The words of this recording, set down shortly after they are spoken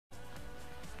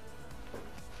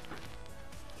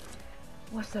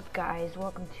What's up, guys?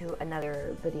 Welcome to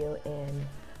another video in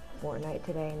Fortnite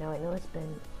today. Now I know it's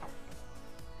been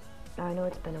a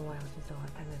while since the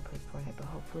last time I played Fortnite, but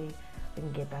hopefully we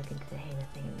can get back into the hang of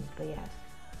things. But yes,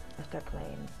 let's start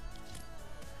playing.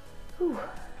 Whew.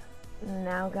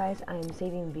 Now, guys, I'm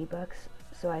saving V-Bucks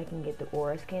so I can get the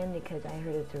aura skin because I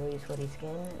heard it's a really sweaty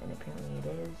skin, and apparently it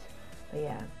is. But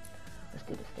yeah, let's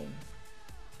do this thing.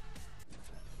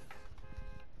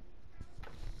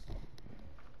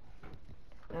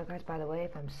 Now, guys, by the way,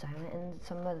 if I'm silent in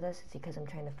some of this, it's because I'm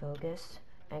trying to focus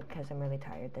and because I'm really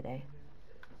tired today.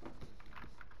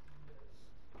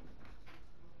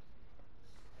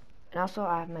 And also,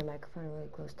 I have my microphone really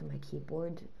close to my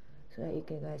keyboard so that you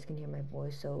guys can hear my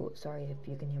voice. So, sorry if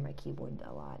you can hear my keyboard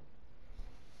a lot.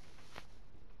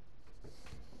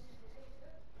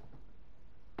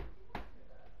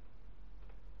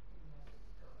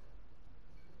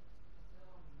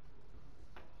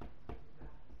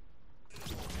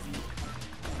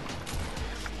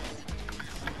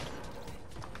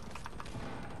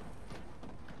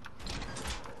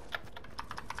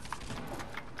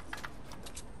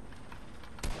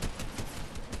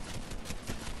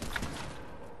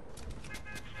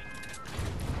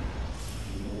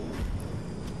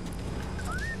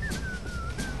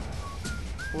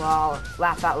 Wow,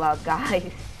 laugh out loud,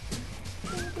 guys.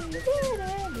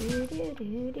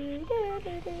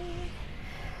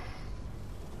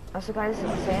 Also, guys,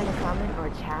 say in the comment or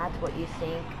chat what you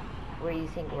think, where you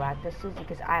think Lactus is,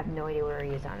 because I have no idea where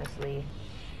he is, honestly.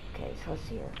 Okay, so let's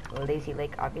see here. Lazy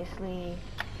Lake, obviously.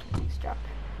 Let's drop.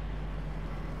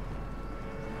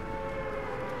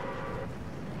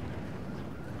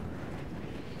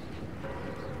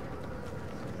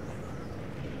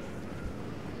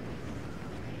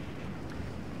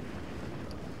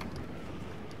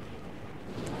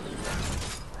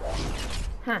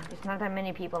 Huh, there's not that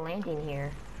many people landing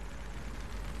here.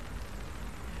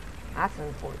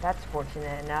 That's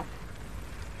fortunate enough.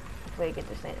 Hopefully I get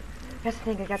this landing. I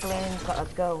think I got the landing spot.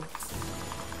 Let's go.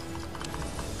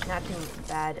 Not too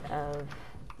bad of...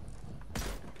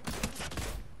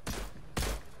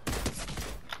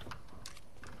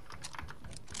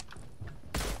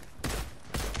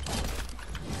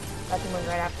 Got someone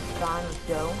right after spawn. Let's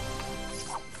go.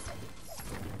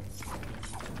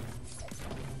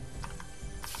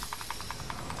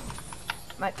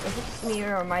 Is it just me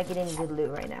or am I getting good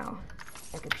loot right now?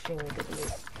 Like extremely good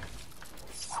loot.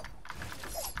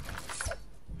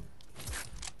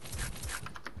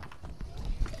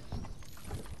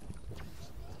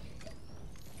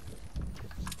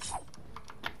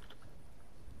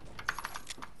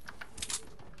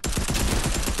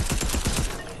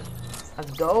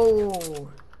 Let's go!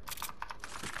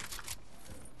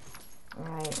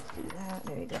 Alright, let's do that.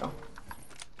 There you go.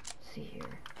 Let's see here.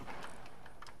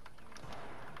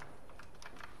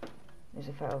 There's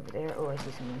a fire over there. Oh, I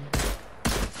see someone.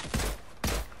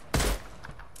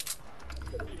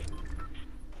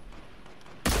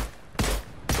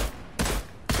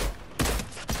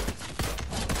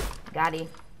 Got him.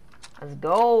 Let's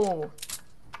go.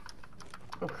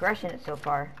 I'm crushing it so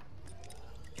far.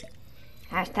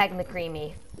 Hashtag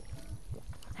McCreamy.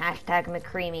 Hashtag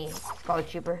McCreamy. Follow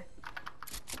trooper.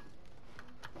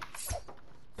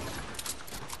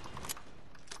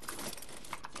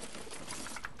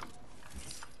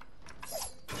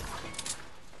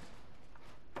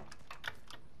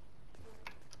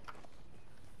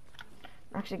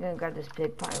 I'm actually gonna grab this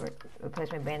big pot and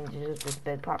replace my bandages with this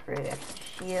big pot for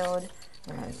extra shield.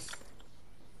 Alright.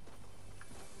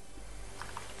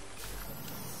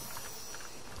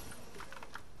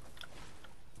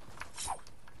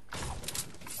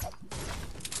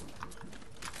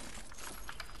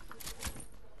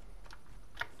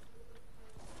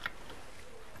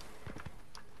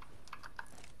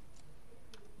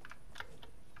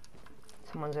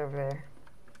 Someone's over there.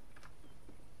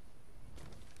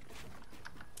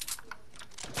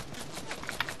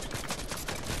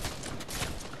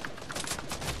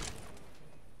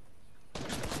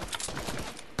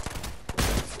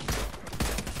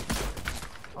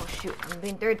 Oh shoot, I'm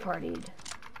being third-partied.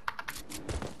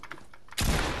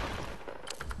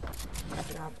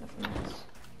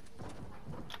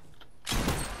 Oh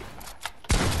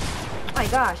my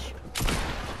gosh.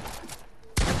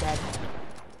 I'm dead.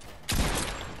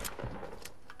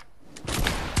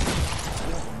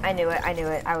 I knew it,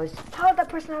 how did that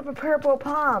person have a purple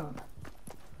pump?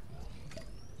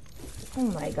 Oh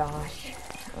my gosh.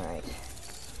 Alright.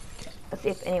 Let's see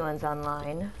if anyone's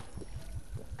online.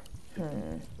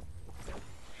 Alright.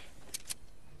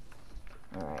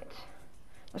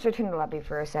 Let's return to the lobby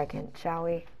for a second, shall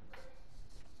we?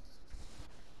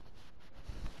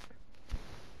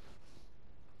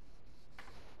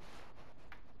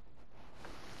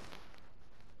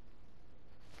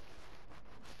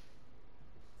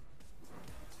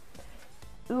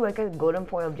 Ooh, I got a golden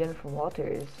foil of Jennifer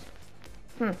Walters.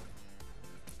 I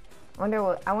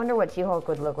wonder what She-Hulk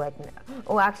would look like.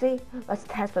 Oh, actually, let's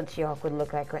test what She-Hulk would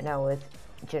look like right now with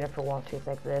Jennifer Walters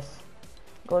like this.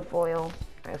 Gold foil.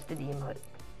 Alright, let's do the emote.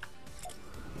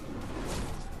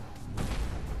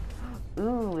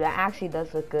 Ooh, that actually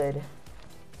does look good.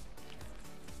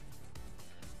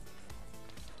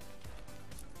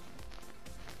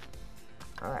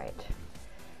 Alright.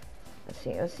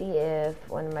 Let's see if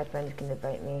one of my friends can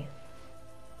invite me.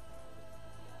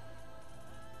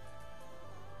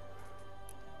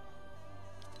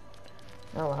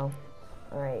 Oh well.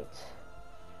 Alright.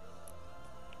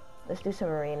 Let's do some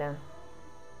arena.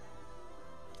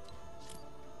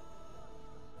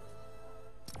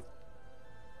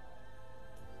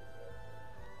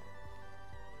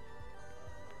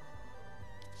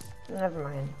 Never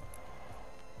mind.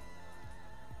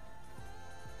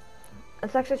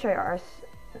 Let's actually try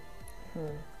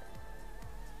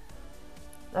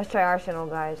Let's try Arsenal,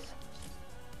 guys.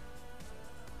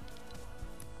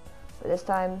 But this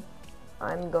time,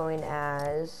 I'm going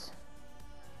as,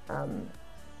 I'm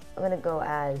gonna go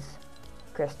as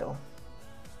Crystal.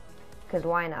 Cause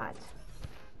why not?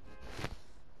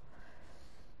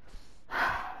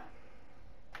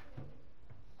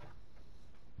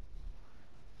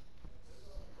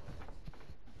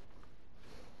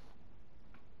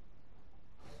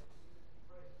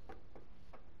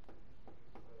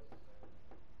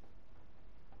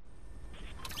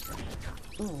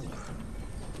 Ooh.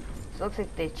 So it looks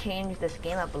like they changed this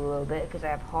game up a little bit because I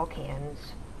have Hulk hands.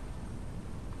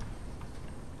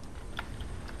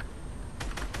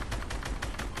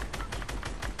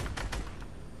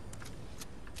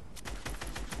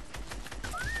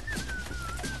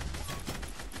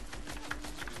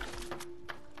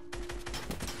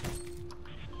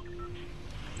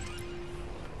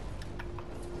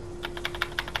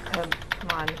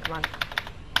 Come on.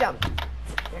 Jump.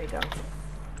 There you go.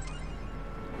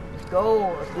 Let's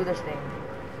go. Let's do this thing.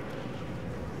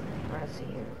 Let's see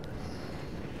here.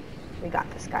 We got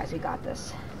this, guys. We got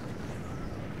this.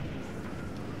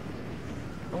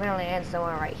 I'm gonna land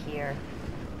somewhere right here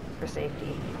for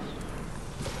safety.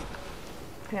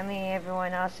 Apparently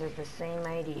everyone else has the same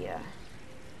idea.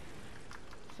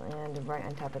 Let's land right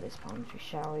on top of this palm tree,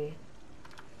 shall we?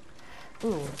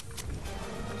 Ooh.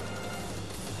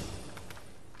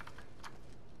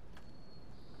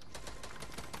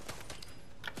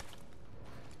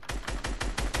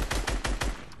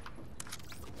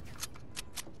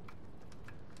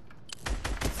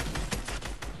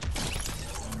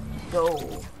 Go.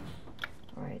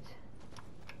 Alright.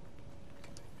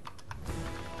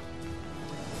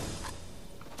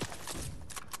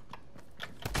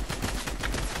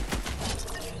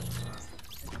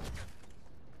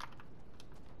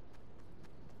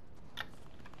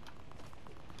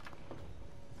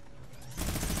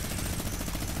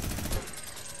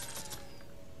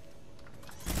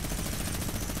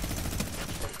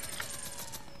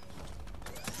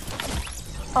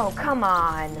 Oh, come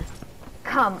on.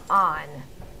 Come on.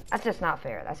 That's just not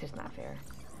fair. That's just not fair.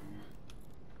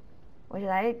 Wait, did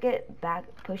I get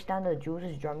pushed down to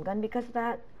Jules' drum gun because of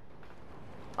that?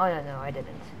 Oh, no, I didn't.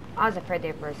 I was afraid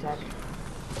there for a sec.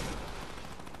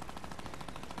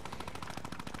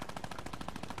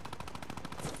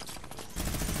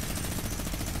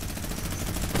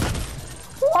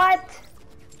 What?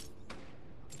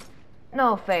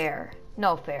 No fair.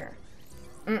 No fair.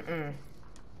 Mm-mm.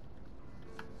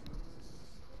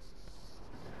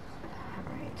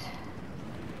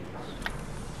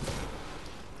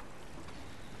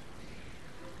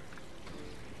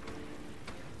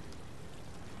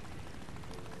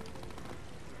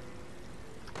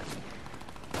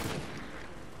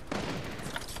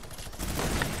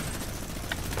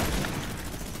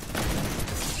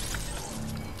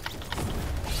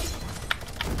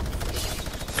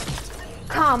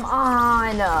 Come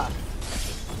on!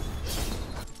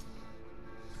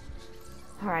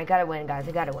 Alright, gotta win, guys.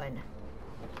 I gotta win.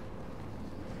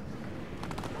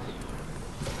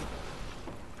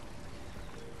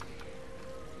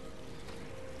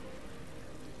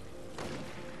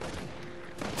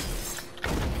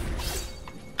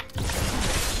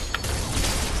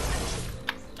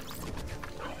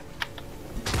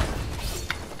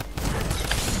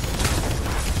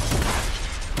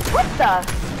 What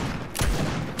the?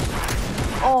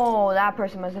 Oh, that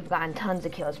person must have gotten tons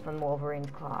of kills from Wolverine's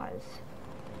claws.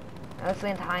 Let's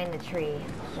land high in the tree.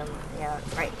 Yeah,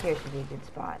 right here should be a good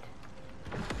spot.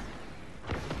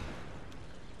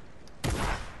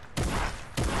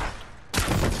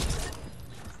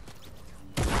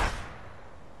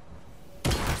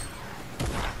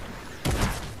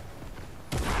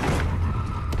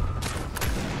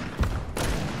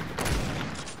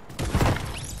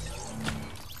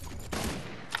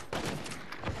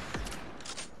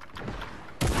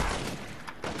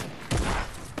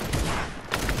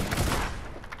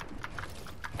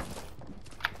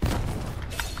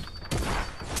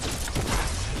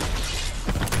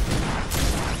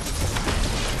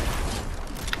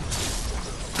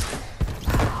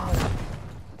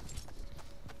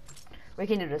 We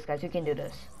can do this, guys. We can do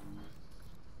this.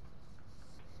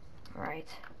 Alright.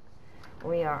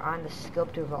 We are on the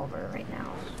scoped revolver right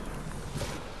now.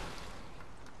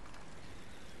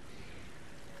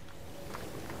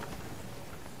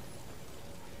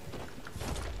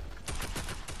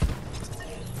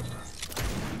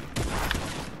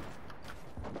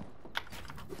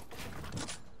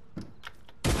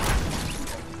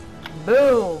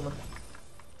 Boom!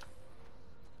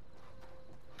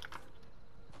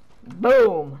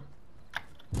 Boom!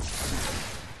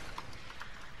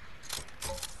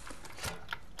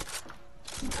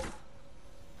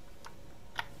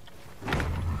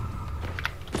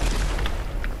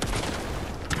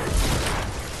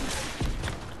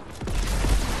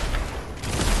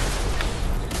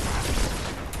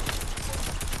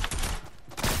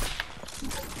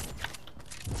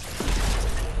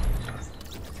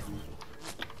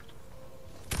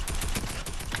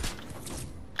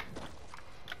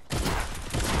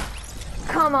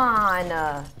 Come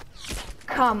on!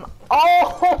 Come.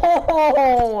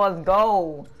 Oh! Let's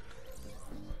go!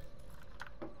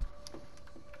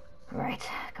 Alright,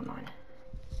 come on.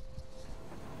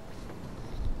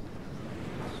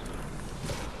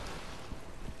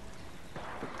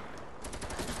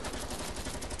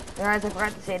 Guys, I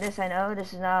forgot to say this. I know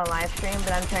this is not a live stream,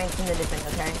 but I'm trying something different,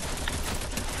 okay?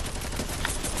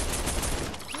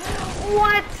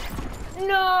 What?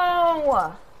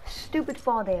 No! Stupid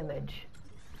fall damage.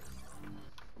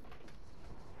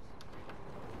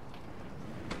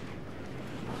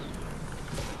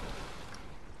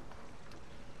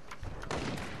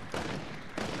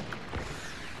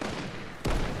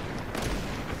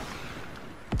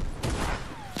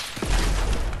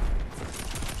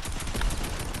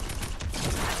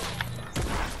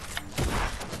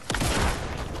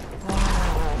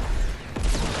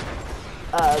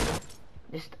 Ugh.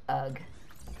 Just ugh.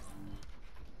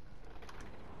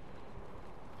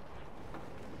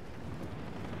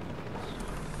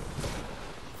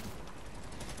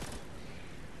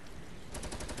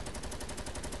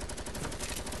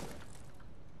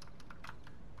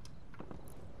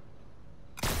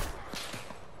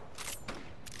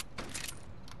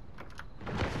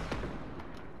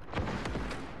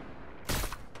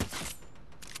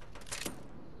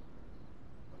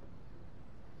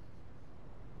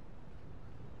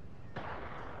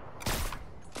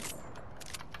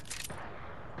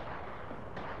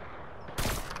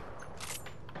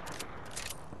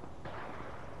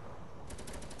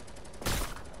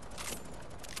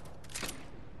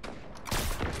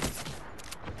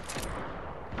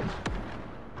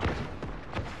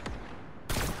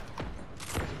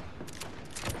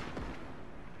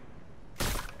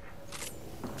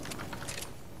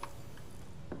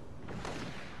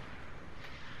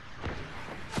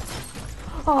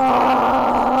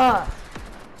 Oh,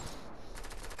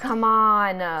 come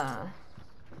on.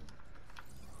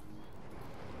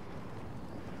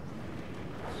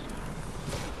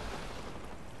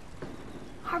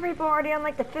 Hurry, we're already on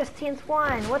like the 15th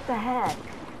one. What the heck?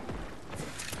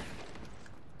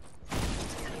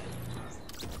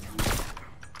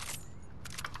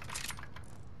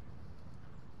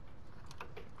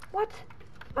 What?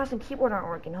 Mouse and keyboard aren't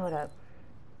working. Hold up.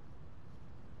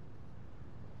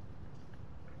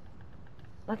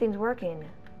 Nothing's working.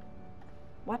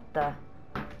 What the?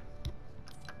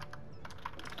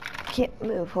 Can't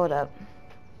move. Hold up.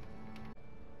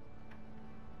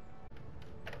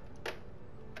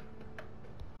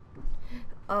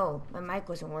 Oh, my mic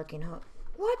wasn't working.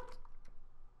 What?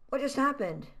 What just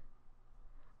happened?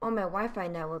 Oh, my Wi-Fi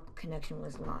network connection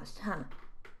was lost, huh?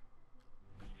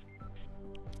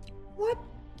 What?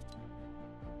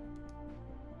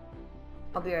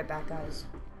 I'll be right back, guys.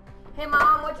 Hey,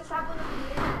 Mom, what just happened to the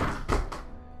internet?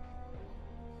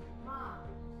 Mom,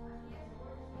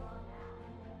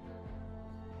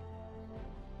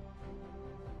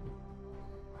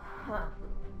 huh.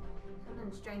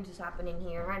 Something strange is happening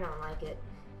here. I don't like it.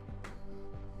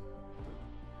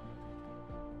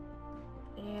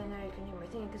 And now you can hear my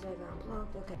thing because I got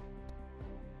unplugged. Okay.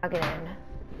 Plug it in.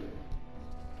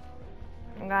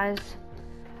 And guys,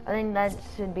 I think that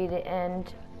should be the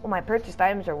end. Oh, my purchased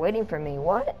items are waiting for me.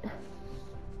 What?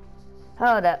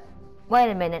 Hold up.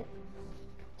 Wait a minute.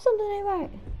 Something ain't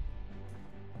right.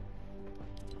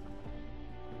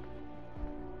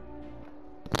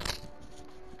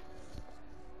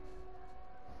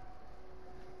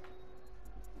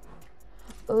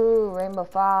 Ooh, Rainbow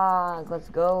Fog. Let's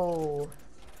go.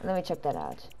 Let me check that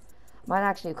out. Might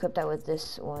actually equip that with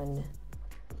this one.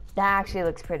 That actually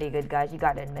looks pretty good, guys. You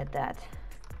gotta admit that.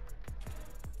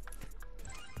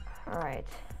 Alright.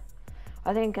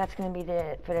 I think that's gonna be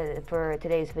for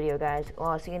today's video, guys. Well,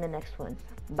 I'll see you in the next one.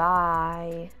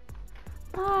 Bye.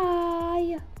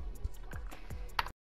 Bye.